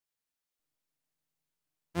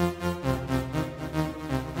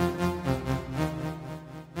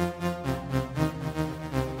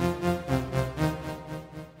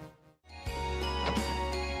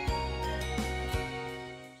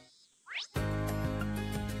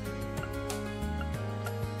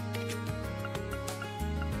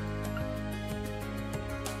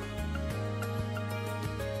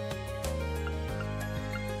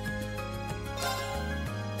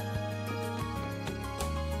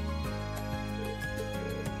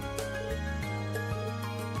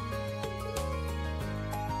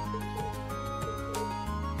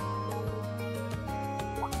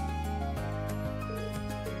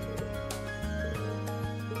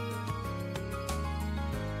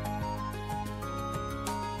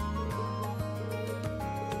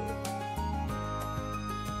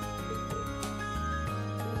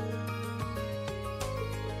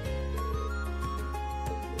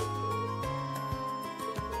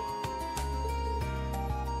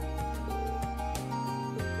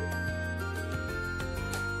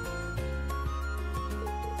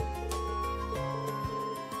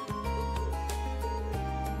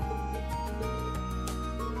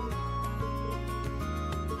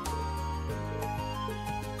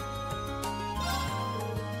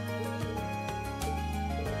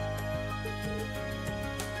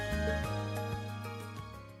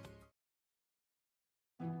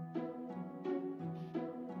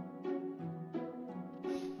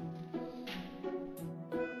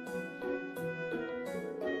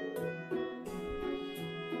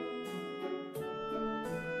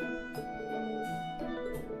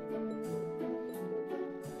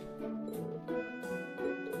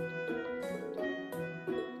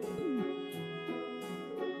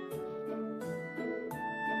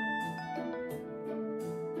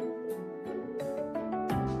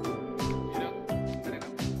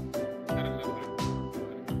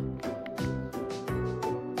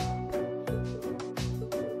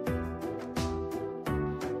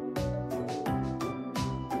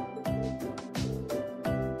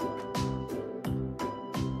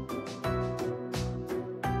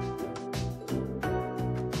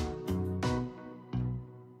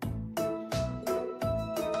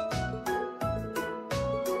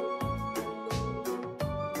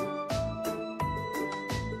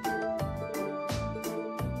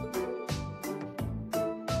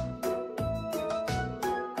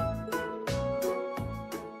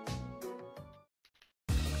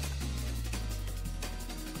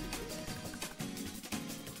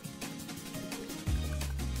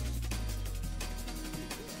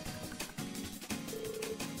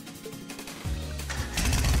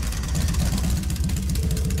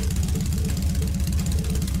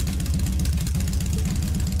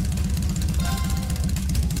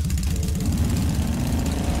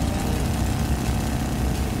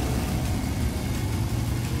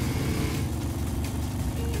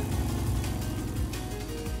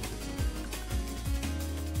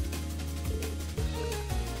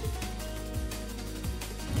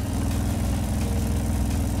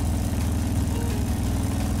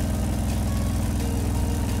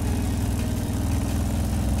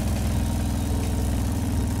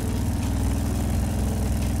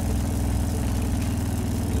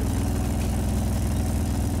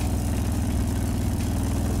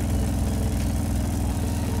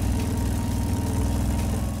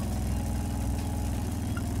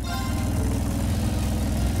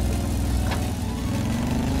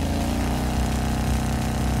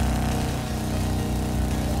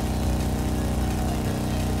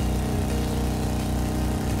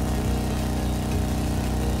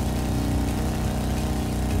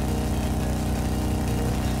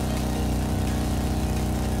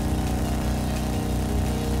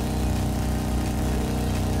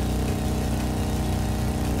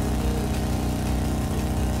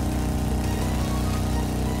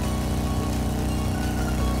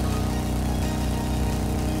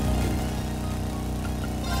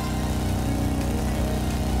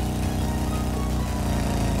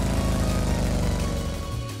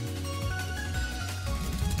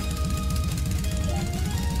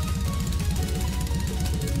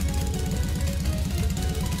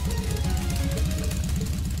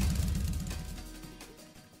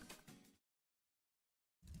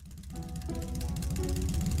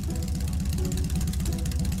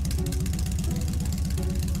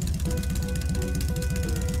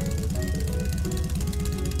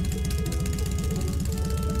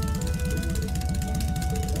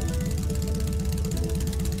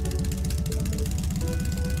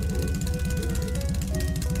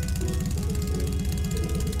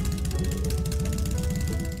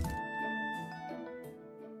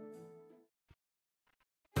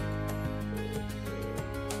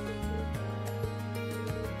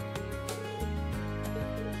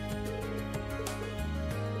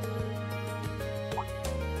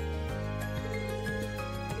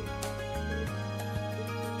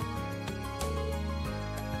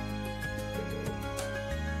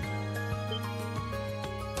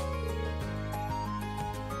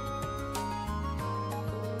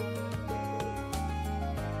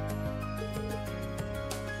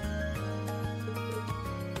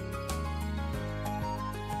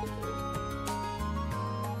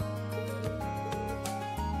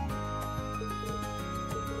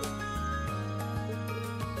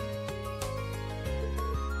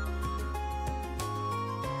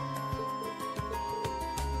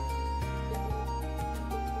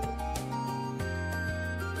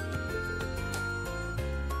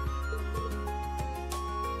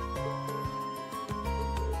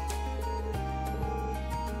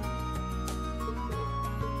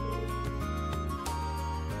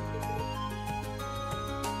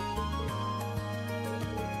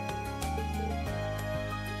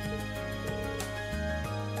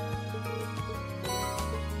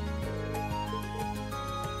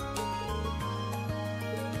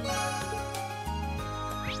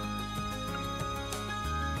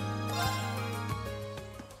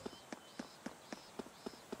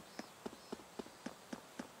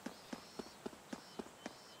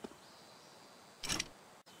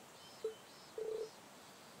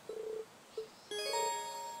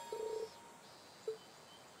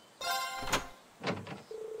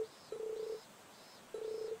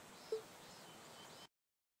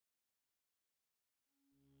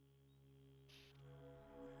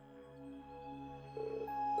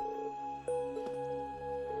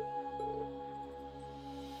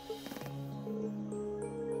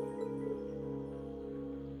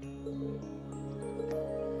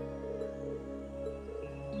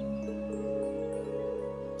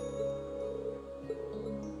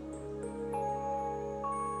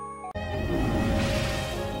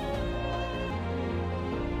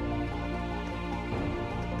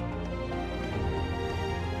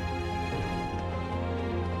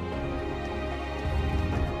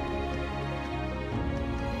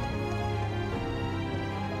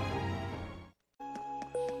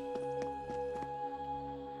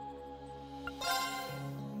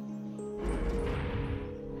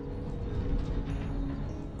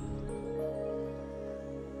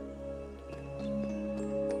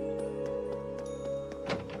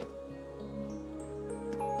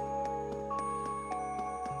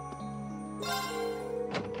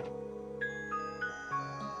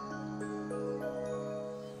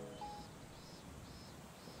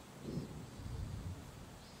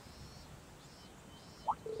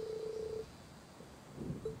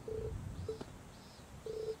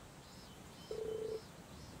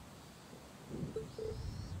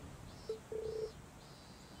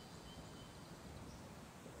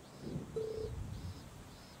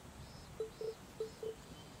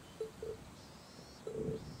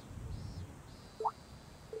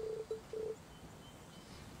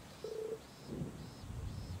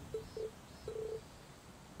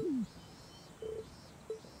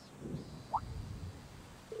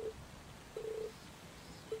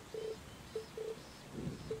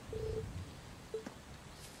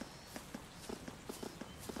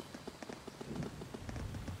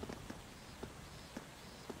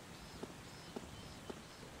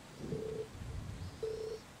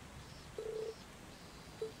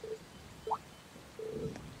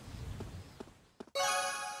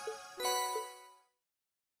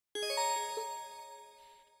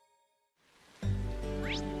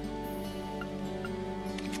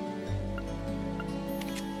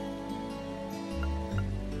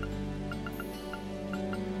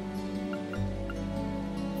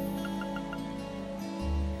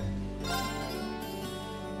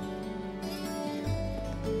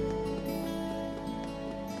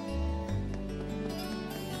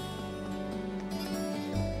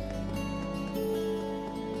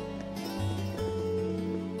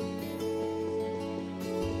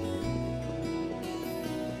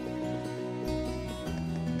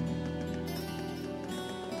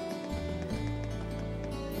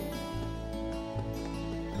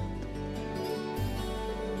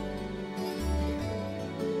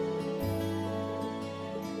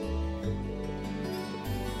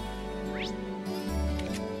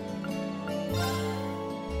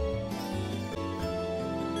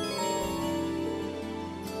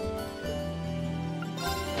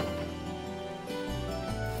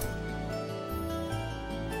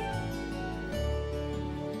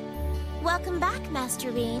Welcome back, Master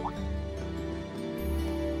Rean.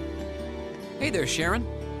 Hey there, Sharon.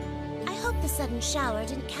 I hope the sudden shower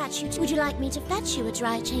didn't catch you. Would you like me to fetch you a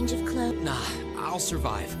dry change of clothes? Nah, I'll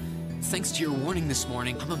survive. Thanks to your warning this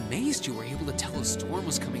morning, I'm amazed you were able to tell a storm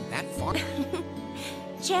was coming that far.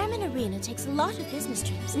 Chairman Arena takes a lot of business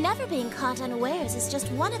trips. Never being caught unawares is just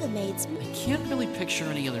one of the maids. I can't really picture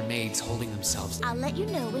any other maids holding themselves. I'll let you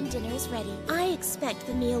know when dinner is ready. I expect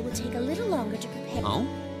the meal will take a little longer to prepare. Oh?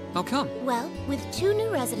 How come? Well, with 2 new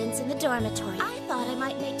residents in the dormitory, I thought I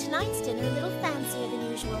might make tonight's dinner a little fancier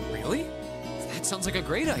than usual. Really? That sounds like a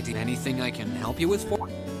great idea. Anything I can help you with for?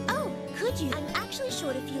 Oh, could you? I'm actually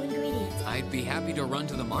short a few ingredients. I'd be happy to run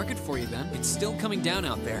to the market for you then. It's still coming down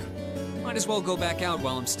out there. Might as well go back out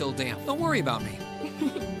while I'm still damp. Don't worry about me.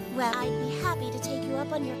 Well, I'd be happy to take you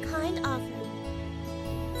up on your kind offer.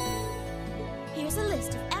 Here's a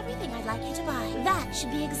list of everything I'd like you to buy. That should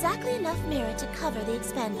be exactly enough merit to cover the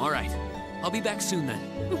expense. All right. I'll be back soon then.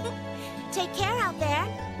 Take care out there.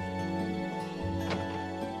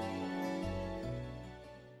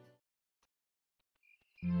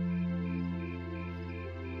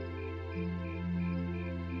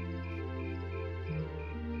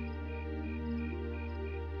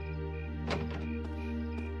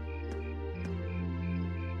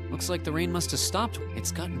 Looks like the rain must have stopped.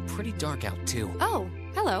 It's gotten pretty dark out, too. Oh,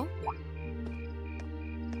 hello.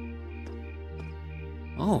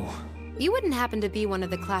 Oh. You wouldn't happen to be one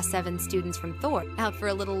of the Class 7 students from Thor, out for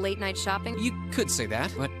a little late-night shopping? You could say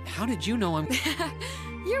that, but how did you know I'm...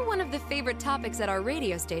 You're one of the favorite topics at our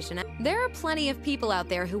radio station. There are plenty of people out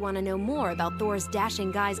there who want to know more about Thor's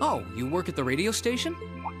dashing guys. Oh, you work at the radio station?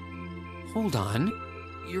 Hold on.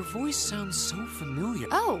 Your voice sounds so familiar.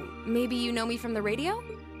 Oh, maybe you know me from the radio?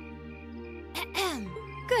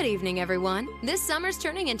 Good evening, everyone. This summer's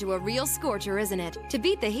turning into a real scorcher, isn't it? To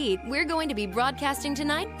beat the heat, we're going to be broadcasting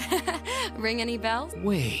tonight. Ring any bells?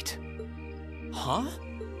 Wait. Huh?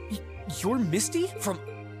 You're Misty? From...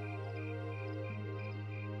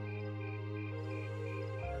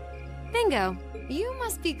 Bingo. You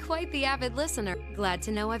must be quite the avid listener. Glad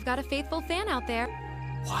to know I've got a faithful fan out there.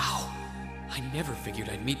 Wow. I never figured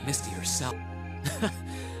I'd meet Misty herself.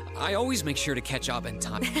 I always make sure to catch Abend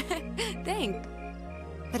Time. Thanks.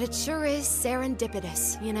 But it sure is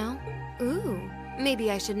serendipitous, you know? Ooh,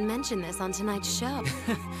 maybe I should mention this on tonight's show.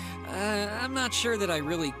 I'm not sure that I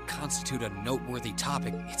really constitute a noteworthy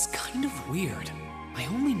topic. It's kind of weird. I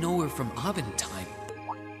only know her from Abend Time.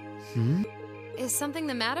 Hmm? Is something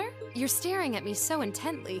the matter? You're staring at me so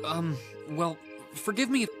intently. Well, forgive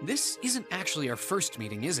me. This isn't actually our first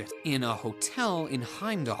meeting, is it? In a hotel in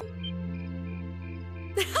Heimdall.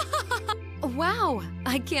 Wow,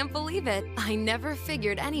 I can't believe it. I never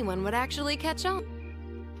figured anyone would actually catch on.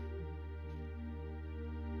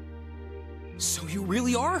 So you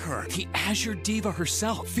really are her, the Azure Diva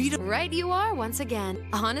herself, Vita. Right you are once again.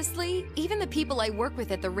 Honestly, even the people I work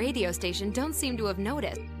with at the radio station don't seem to have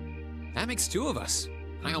noticed. That makes 2 of us.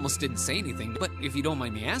 I almost didn't say anything, but if you don't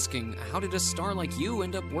mind me asking, how did a star like you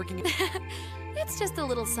end up working at... It's just a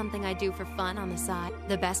little something I do for fun on the side.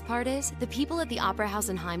 The best part is, the people at the Opera House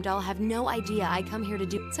in Heimdall have no idea I come here to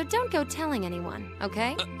do, so don't go telling anyone,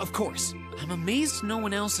 okay? Of course. I'm amazed no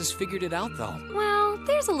one else has figured it out, though. Well,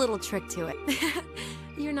 there's a little trick to it.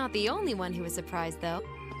 You're not the only one who is surprised, though.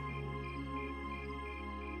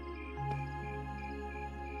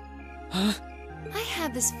 Huh? I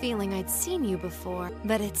had this feeling I'd seen you before,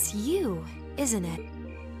 but it's you, isn't it?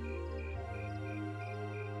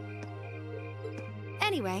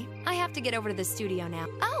 Anyway, I have to get over to the studio now.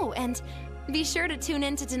 Oh, and be sure to tune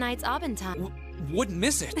in to tonight's Abend Time. Wouldn't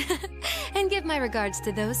miss it. And give my regards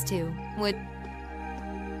to those 2. Would...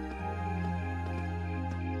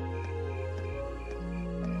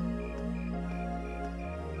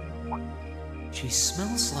 She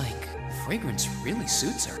smells like... fragrance really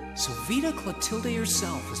suits her. So Vita Clotilde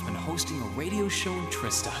herself has been hosting a radio show in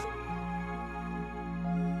Trista.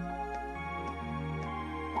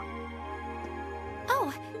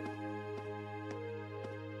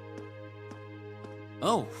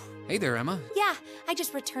 Oh, hey there, Emma. Yeah, I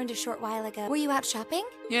just returned a short while ago. Were you out shopping?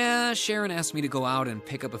 Yeah, Sharon asked me to go out and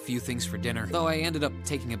pick up a few things for dinner, though I ended up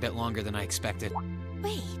taking a bit longer than I expected.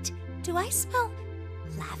 Wait, do I smell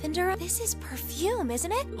lavender? This is perfume,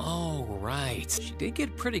 isn't it? Oh, right. She did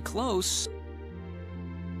get pretty close.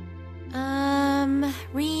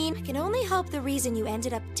 Rean, I can only hope the reason you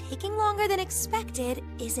ended up taking longer than expected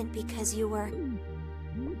isn't because you were...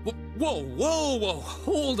 Whoa,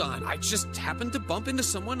 hold on. I just happened to bump into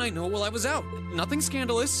someone I know while I was out. Nothing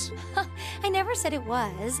scandalous. I never said it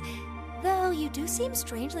was. Though you do seem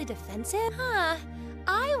strangely defensive. Huh.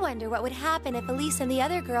 I wonder what would happen if Elise and the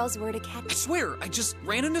other girls were to catch... I swear, I just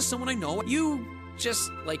ran into someone I know. You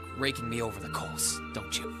just like raking me over the coals,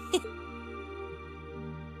 don't you?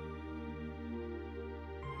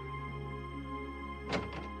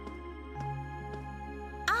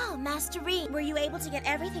 Oh, Master Rean, were you able to get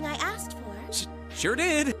everything I asked for? Sure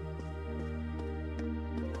did.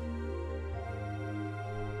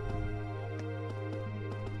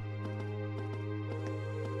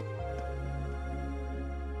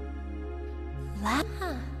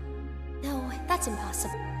 Huh. No, that's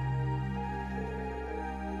impossible.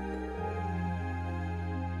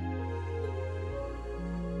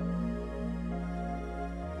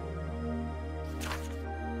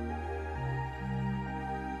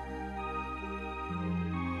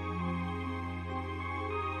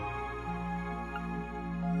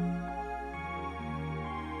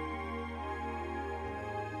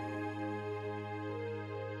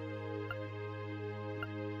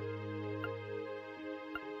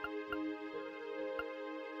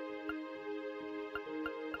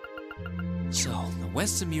 So, the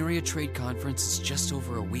West Emuria Trade Conference is just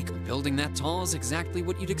over a week. A building that tall is exactly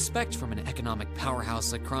what you'd expect from an economic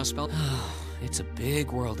powerhouse like Crossbelt. It's a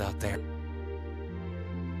big world out there.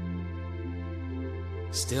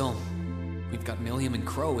 Still, we've got Milliam and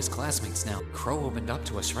Crow as classmates now. Crow opened up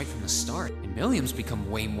to us right from the start, and Milliam's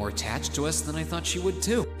become way more attached to us than I thought she would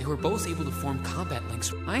too. They were both able to form combat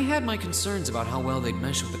links. I had my concerns about how well they'd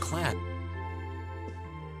mesh with the class.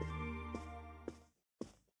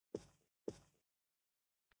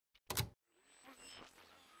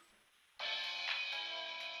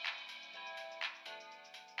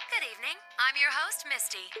 Good evening. I'm your host,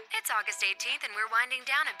 Misty. It's August 18th, and we're winding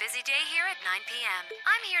down a busy day here at 9 p.m.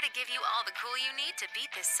 I'm here to give you all the cool you need to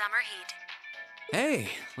beat this summer heat.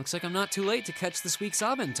 Hey, looks like I'm not too late to catch this week's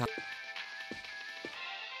Abend Time.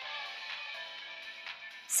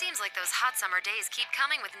 Seems like those hot summer days keep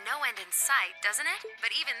coming with no end in sight, doesn't it?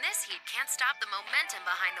 But even this heat can't stop the momentum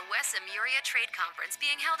behind the West Emuria Trade Conference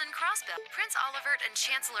being held in Crossbelt. Prince Olivert and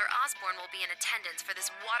Chancellor Osborne will be in attendance for this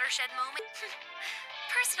watershed moment.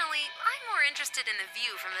 Personally, I'm more interested in the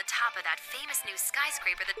view from the top of that famous new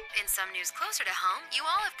skyscraper that, in some news closer to home, you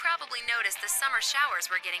all have probably noticed the summer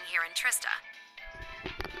showers we're getting here in Trista.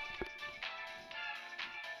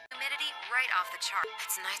 Humidity right off the chart.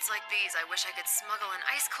 It's nights like these I wish I could smuggle an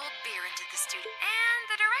ice-cold beer into the studio. And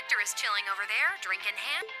the director is chilling over there, drink in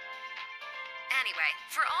hand. Anyway,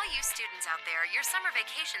 for all you students out there, your summer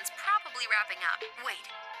vacation's probably wrapping up. Wait.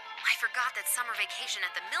 I forgot that summer vacation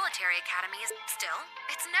at the military academy is... Still,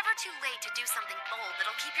 it's never too late to do something bold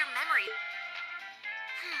that'll keep your memory...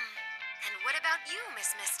 And what about you,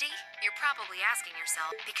 Miss Misty? You're probably asking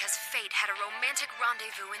yourself, because fate had a romantic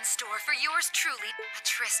rendezvous in store for yours truly. A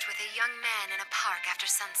tryst with a young man in a park after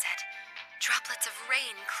sunset. Droplets of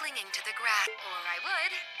rain clinging to the grass. Or I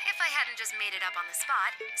would, if I hadn't just made it up on the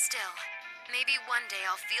spot. Still, maybe one day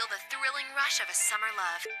I'll feel the thrilling rush of a summer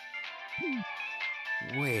love.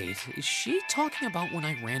 Wait, is she talking about when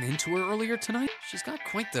I ran into her earlier tonight? She's got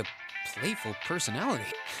quite the playful personality.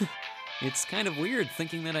 It's kind of weird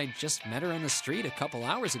thinking that I just met her on the street a couple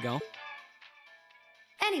hours ago.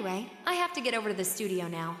 Anyway, I have to get over to the studio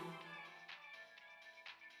now.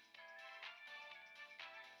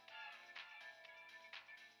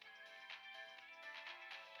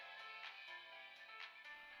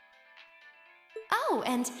 Oh,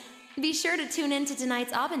 and be sure to tune in to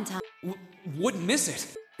tonight's Abend Time. Wouldn't miss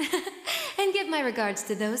it. And give my regards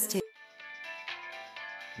to those two.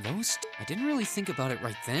 Those? I didn't really think about it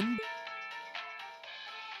right then.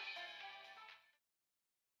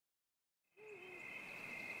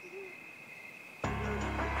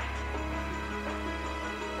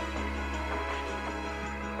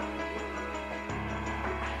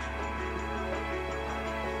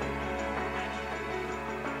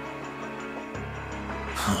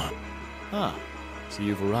 Ah, so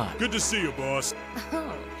you've arrived. Good to see you, boss.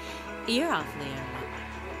 Oh, you're awfully early.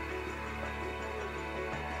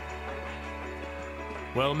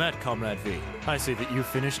 Well met, Comrade V. I see that you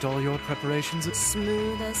finished all your preparations at...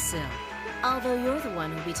 Smooth as silk. Although you're the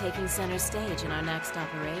one who'll be taking center stage in our next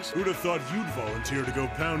operation. Who'd have thought you'd volunteer to go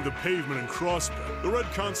pound the pavement in Crossbelt? The Red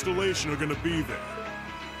Constellation are gonna be there.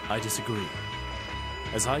 I disagree.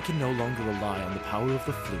 As I can no longer rely on the power of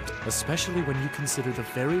the fleet, especially when you consider the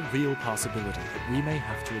very real possibility that we may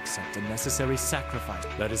have to accept a necessary sacrifice.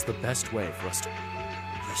 That is the best way for us to...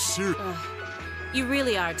 You're serious? You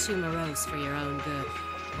really are too morose for your own good.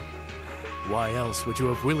 Why else would you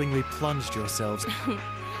have willingly plunged yourselves?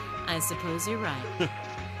 I suppose you're right.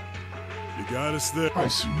 You got us there. I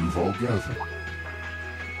see you've all gathered.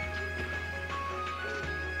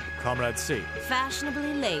 Comrade C.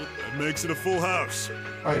 Fashionably late. That makes it a full house.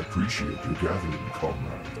 I appreciate your gathering,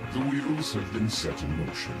 comrade. The wheels have been set in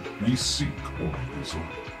motion. We seek only result.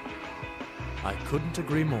 I couldn't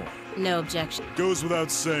agree more. No objection. Goes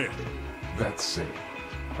without saying. That said,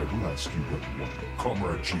 I will ask you what you want.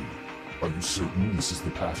 Comrade G, are you certain this is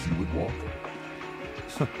the path you would walk?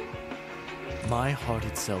 My heart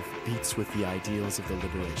itself beats with the ideals of the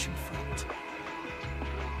Liberation Front.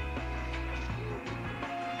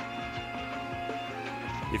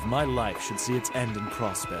 If my life should see its end in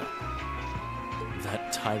Crossbell,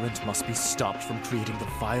 that tyrant must be stopped from creating the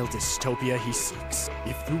vile dystopia he seeks.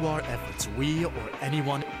 If through our efforts we or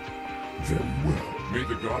anyone... Very well. May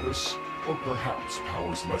the goddess, or perhaps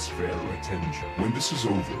powers less fair, attend you when this is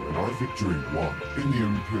over and our victory won in the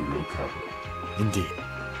Imperial capital. Indeed.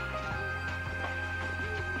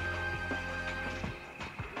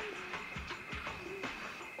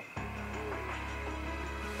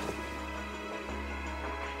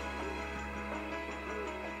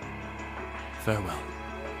 Farewell,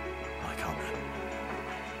 my comrade.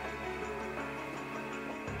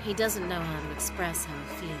 He doesn't know how to express how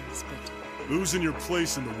he feels, but... Losing your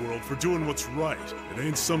place in the world for doing what's right. It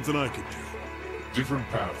ain't something I could do. Different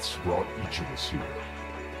paths brought each of us here.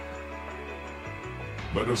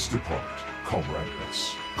 Let us depart, Comrade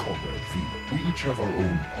S, Comrade V. We each have our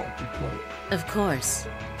own part to play. Of course.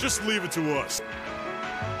 Just leave it to us.